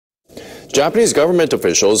Japanese government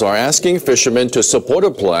officials are asking fishermen to support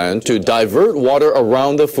a plan to divert water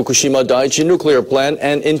around the Fukushima Daiichi nuclear plant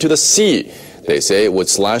and into the sea. They say it would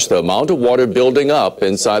slash the amount of water building up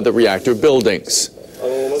inside the reactor buildings.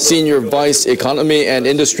 Senior Vice Economy and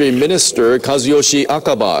Industry Minister Kazuyoshi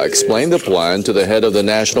Akaba explained the plan to the head of the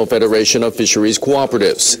National Federation of Fisheries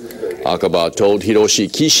Cooperatives. Akaba told Hiroshi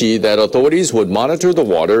Kishi that authorities would monitor the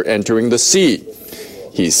water entering the sea.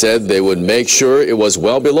 He said they would make sure it was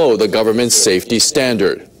well below the government's safety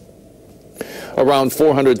standard. Around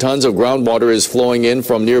 400 tons of groundwater is flowing in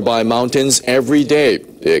from nearby mountains every day.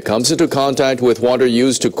 It comes into contact with water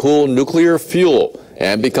used to cool nuclear fuel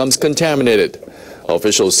and becomes contaminated.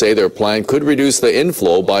 Officials say their plan could reduce the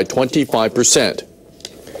inflow by 25%.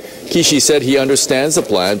 Kishi said he understands the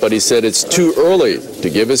plan, but he said it's too early to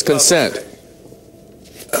give his consent.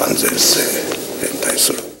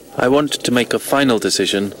 I want to make a final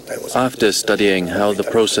decision after studying how the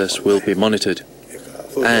process will be monitored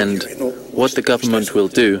and what the government will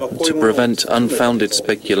do to prevent unfounded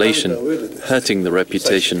speculation hurting the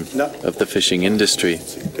reputation of the fishing industry.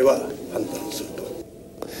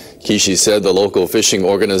 Kishi said the local fishing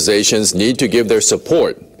organizations need to give their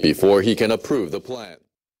support before he can approve the plan.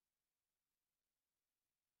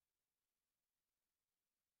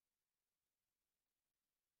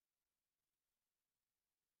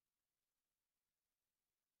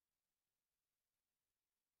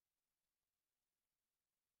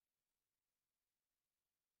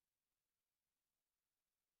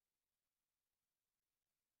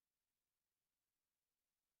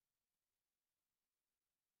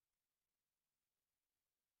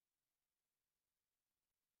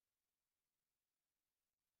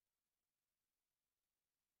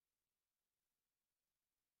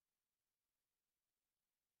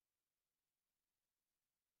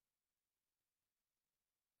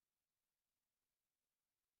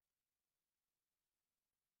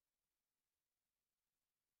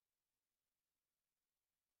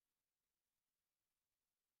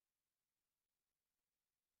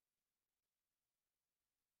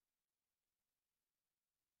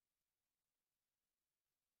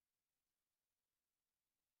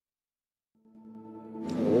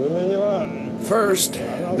 First,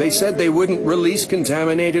 they said they wouldn't release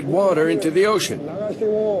contaminated water into the ocean.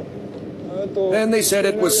 Then they said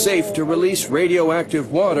it was safe to release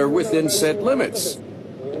radioactive water within set limits.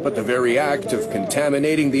 But the very act of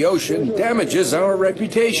contaminating the ocean damages our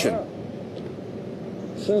reputation.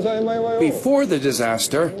 Before the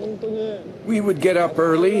disaster, we would get up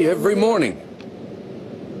early every morning.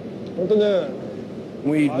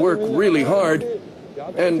 We'd work really hard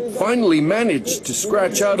and finally managed to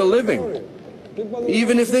scratch out a living.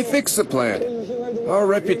 Even if they fix the plant, our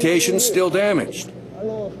reputation's still damaged.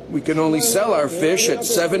 We can only sell our fish at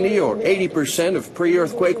 70 or 80% of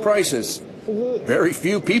pre-earthquake prices. Very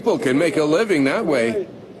few people can make a living that way.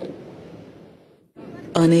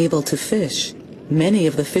 Unable to fish, many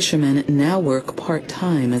of the fishermen now work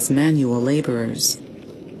part-time as manual laborers.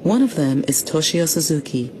 One of them is Toshio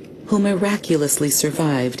Suzuki, who miraculously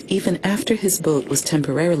survived even after his boat was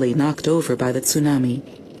temporarily knocked over by the tsunami.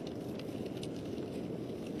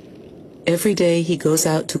 Every day he goes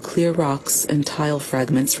out to clear rocks and tile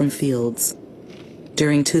fragments from fields.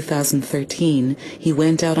 During 2013, he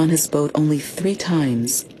went out on his boat only 3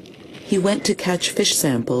 times. He went to catch fish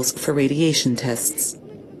samples for radiation tests.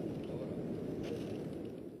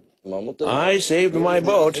 I saved my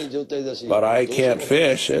boat, but I can't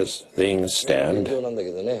fish as things stand.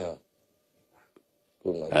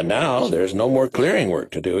 And now there's no more clearing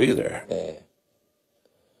work to do either.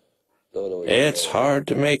 It's hard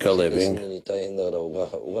to make a living.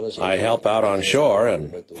 I help out on shore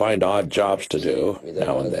and find odd jobs to do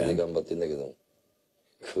now and then.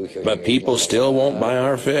 But people still won't buy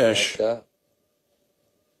our fish.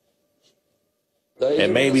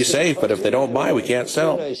 It may be safe, but if they don't buy, we can't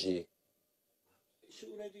sell.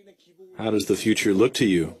 How does the future look to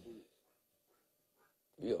you?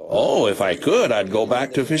 Oh, if I could, I'd go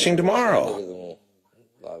back to fishing tomorrow.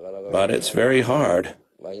 But it's very hard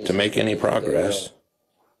to make any progress.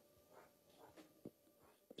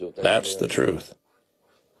 That's the truth.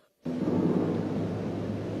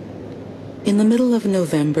 In the middle of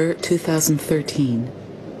November 2013,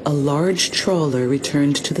 a large trawler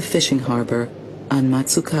returned to the fishing harbor on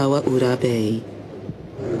Matsukawa-ura Bay.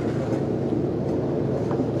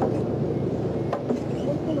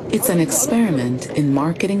 It's an experiment in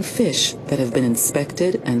marketing fish that have been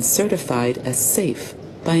inspected and certified as safe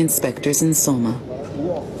by inspectors in Soma.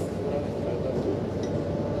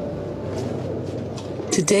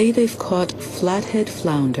 Today they've caught flathead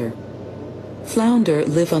flounder. Flounder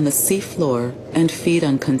live on the seafloor and feed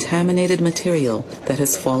on contaminated material that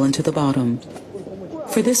has fallen to the bottom.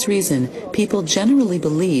 For this reason, people generally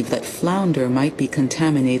believe that flounder might be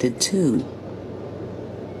contaminated too.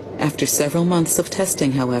 After several months of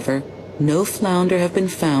testing, however, no flounder have been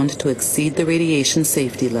found to exceed the radiation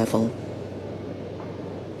safety level.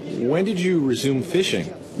 When did you resume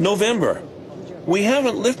fishing? November. We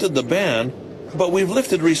haven't lifted the ban, but we've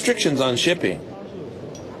lifted restrictions on shipping.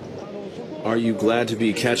 Are you glad to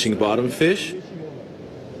be catching bottom fish?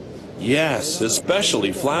 Yes,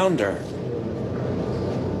 especially flounder.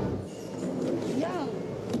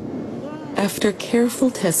 After careful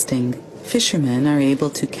testing, fishermen are able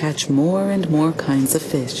to catch more and more kinds of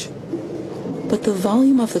fish. But the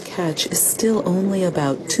volume of the catch is still only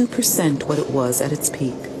about 2% what it was at its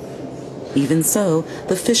peak. Even so,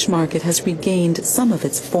 the fish market has regained some of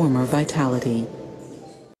its former vitality.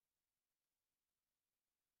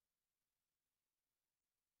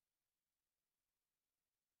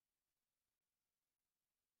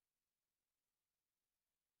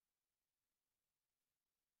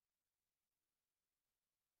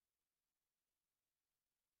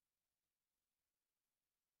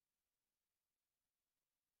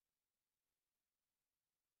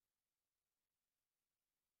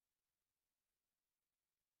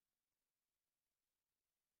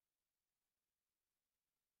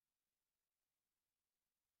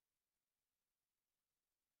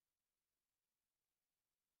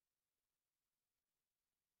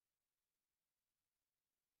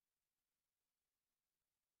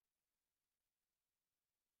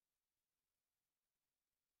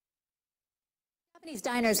 Japanese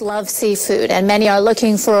diners love seafood, and many are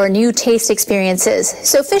looking for new taste experiences.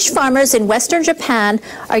 So fish farmers in Western Japan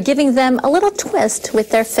are giving them a little twist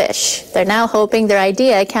with their fish. They're now hoping their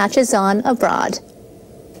idea catches on abroad.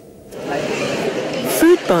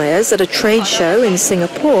 Food buyers at a trade show in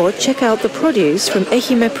Singapore check out the produce from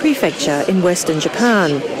Ehime Prefecture in Western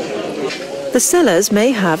Japan. The sellers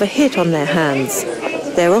may have a hit on their hands.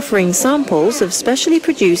 They're offering samples of specially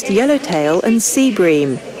produced yellowtail and sea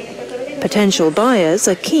bream. Potential buyers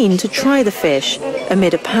are keen to try the fish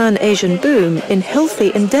amid a pan-Asian boom in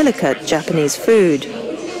healthy and delicate Japanese food.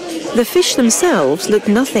 The fish themselves look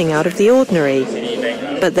nothing out of the ordinary,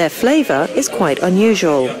 but their flavor is quite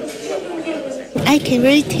unusual. I can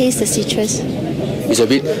really taste the citrus. It's a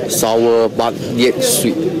bit sour but yet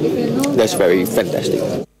sweet. That's very fantastic.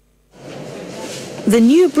 The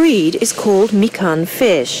new breed is called Mikan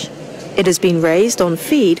fish. It has been raised on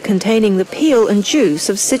feed containing the peel and juice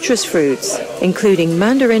of citrus fruits, including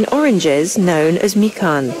mandarin oranges known as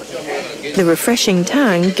mikan. The refreshing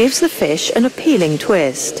tang gives the fish an appealing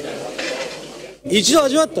twist.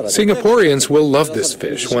 Singaporeans will love this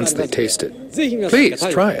fish once they taste it. Please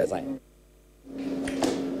try it.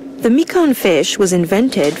 The mikan fish was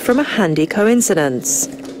invented from a handy coincidence.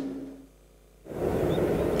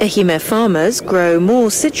 Ehime farmers grow more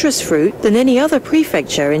citrus fruit than any other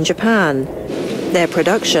prefecture in Japan. Their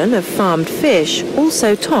production of farmed fish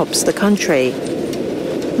also tops the country.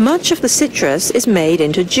 Much of the citrus is made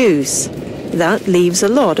into juice. That leaves a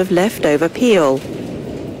lot of leftover peel.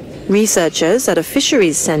 Researchers at a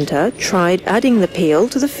fisheries center tried adding the peel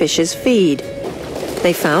to the fish's feed.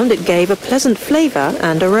 They found it gave a pleasant flavor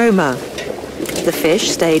and aroma. The fish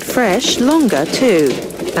stayed fresh longer too,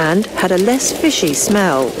 and had a less fishy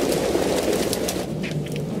smell.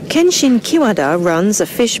 Kenshin Kiwada runs a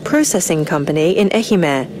fish processing company in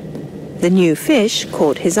Ehime. The new fish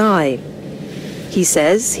caught his eye. He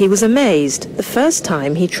says he was amazed the first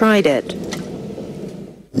time he tried it.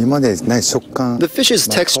 The fish's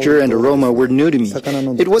texture and aroma were new to me.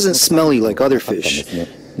 It wasn't smelly like other fish.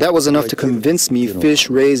 That was enough to convince me fish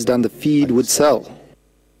raised on the feed would sell.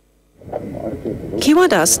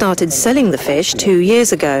 Kiwada started selling the fish 2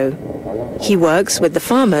 years ago. He works with the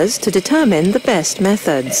farmers to determine the best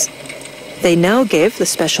methods. They now give the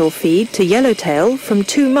special feed to yellowtail from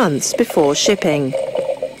 2 months before shipping.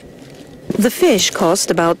 The fish cost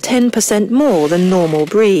about 10% more than normal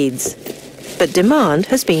breeds, but demand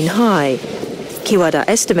has been high. Kiwada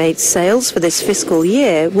estimates sales for this fiscal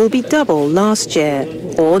year will be double last year,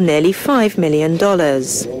 or nearly $5 million.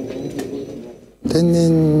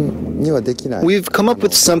 We've come up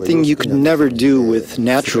with something you could never do with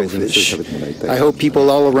natural fish. I hope people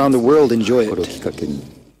all around the world enjoy it.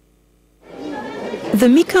 The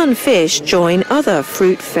mikan fish join other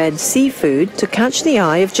fruit-fed seafood to catch the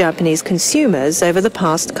eye of Japanese consumers over the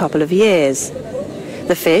past couple of years.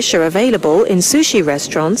 The fish are available in sushi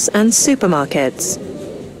restaurants and supermarkets.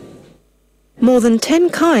 More than 10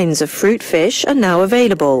 kinds of fruit fish are now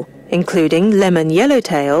available, including lemon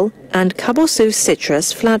yellowtail and kabosu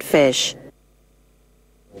citrus flatfish.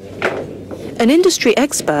 An industry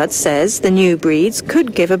expert says the new breeds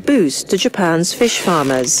could give a boost to Japan's fish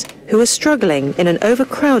farmers, who are struggling in an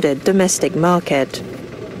overcrowded domestic market.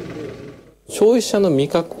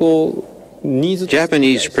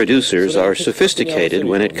 Japanese producers are sophisticated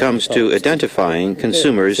when it comes to identifying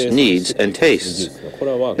consumers' needs and tastes.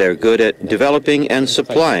 They're good at developing and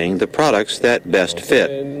supplying the products that best fit.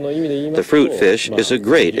 The fruit fish is a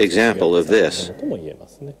great example of this.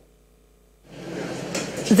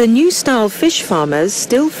 The new-style fish farmers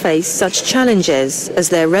still face such challenges as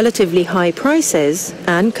their relatively high prices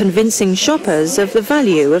and convincing shoppers of the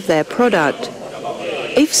value of their product.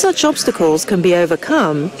 If such obstacles can be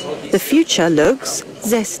overcome, the future looks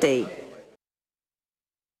zesty.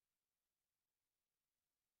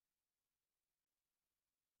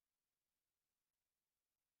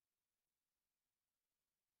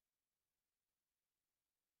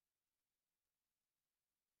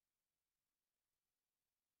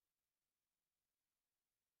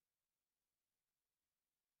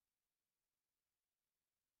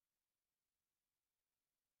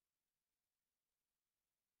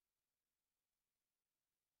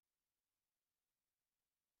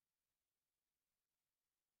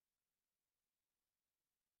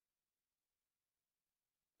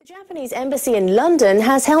 The Japanese embassy in London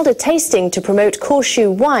has held a tasting to promote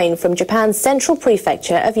Koshu wine from Japan's central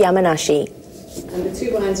prefecture of Yamanashi. And the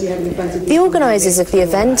two wines you have in front of you. The organisers of the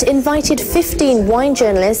event invited 15 wine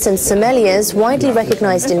journalists and sommeliers widely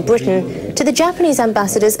recognised in Britain to the Japanese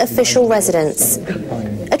ambassador's official residence.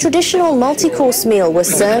 A traditional multi-course meal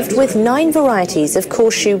was served with 9 varieties of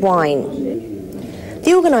Koshu wine.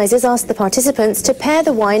 The organisers asked the participants to pair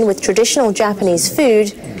the wine with traditional Japanese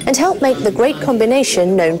food and help make the great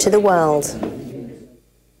combination known to the world.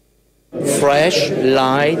 Fresh,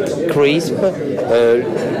 light, crisp,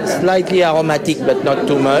 slightly aromatic but not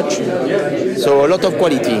too much, so a lot of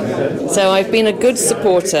quality. So I've been a good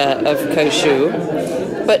supporter of Koshu,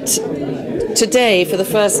 but today, for the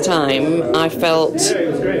first time, I felt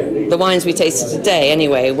the wines we tasted today,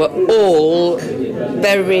 anyway, were all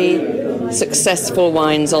very successful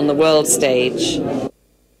wines on the world stage.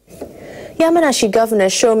 Yamanashi Governor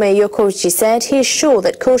Shomei Yokoichi said he is sure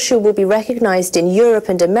that Koshu will be recognized in Europe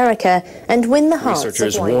and America and win the hearts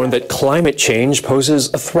Researchers of wine. warn that climate change poses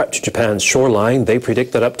a threat to Japan's shoreline. They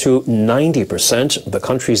predict that up to 90% of the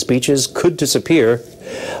country's beaches could disappear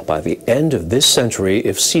by the end of this century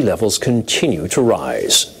if sea levels continue to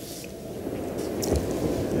rise.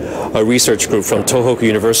 A research group from Tohoku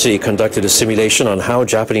University conducted a simulation on how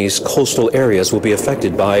Japanese coastal areas will be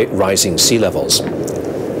affected by rising sea levels.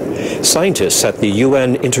 Scientists at the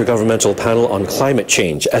UN Intergovernmental Panel on Climate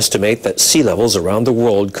Change estimate that sea levels around the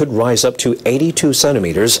world could rise up to 82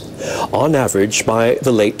 centimeters on average by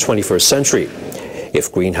the late 21st century if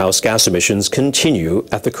greenhouse gas emissions continue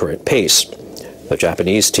at the current pace. The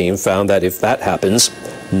Japanese team found that if that happens,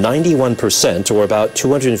 91%, or about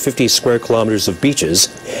 250 square kilometers of beaches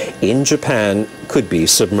in Japan could be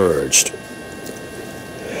submerged.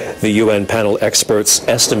 The UN panel experts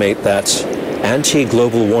estimate that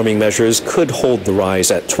anti-global warming measures could hold the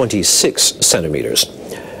rise at 26 centimeters.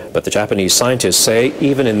 But the Japanese scientists say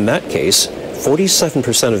even in that case,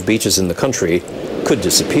 47% of beaches in the country could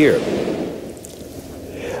disappear.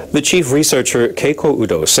 The chief researcher Keiko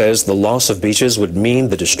Udo says the loss of beaches would mean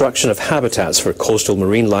the destruction of habitats for coastal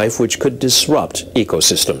marine life, which could disrupt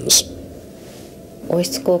ecosystems.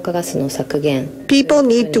 People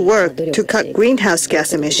need to work to cut greenhouse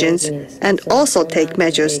gas emissions and also take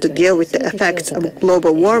measures to deal with the effects of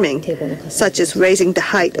global warming, such as raising the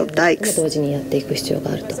height of dikes.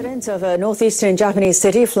 Residents of a northeastern Japanese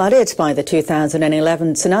city flooded by the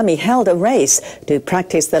 2011 tsunami held a race to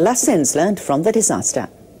practice the lessons learned from the disaster.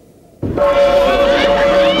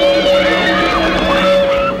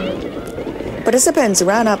 Participants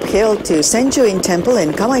ran uphill to Senjuin Temple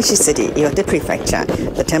in Kawaishi City, Iwate Prefecture.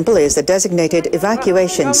 The temple is a designated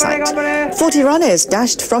evacuation site. 40 runners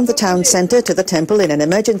dashed from the town center to the temple in an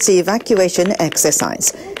emergency evacuation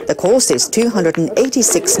exercise. The course is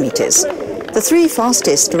 286 meters. The 3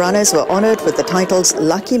 fastest runners were honored with the titles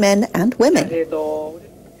Lucky Men and Women.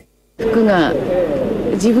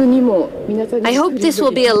 I hope this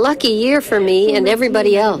will be a lucky year for me and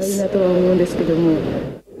everybody else.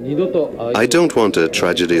 I don't want a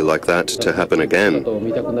tragedy like that to happen again.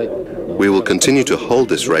 We will continue to hold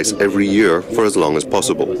this race every year for as long as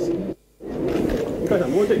possible.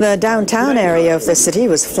 The downtown area of the city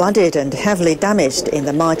was flooded and heavily damaged in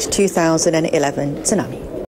the March 2011 tsunami.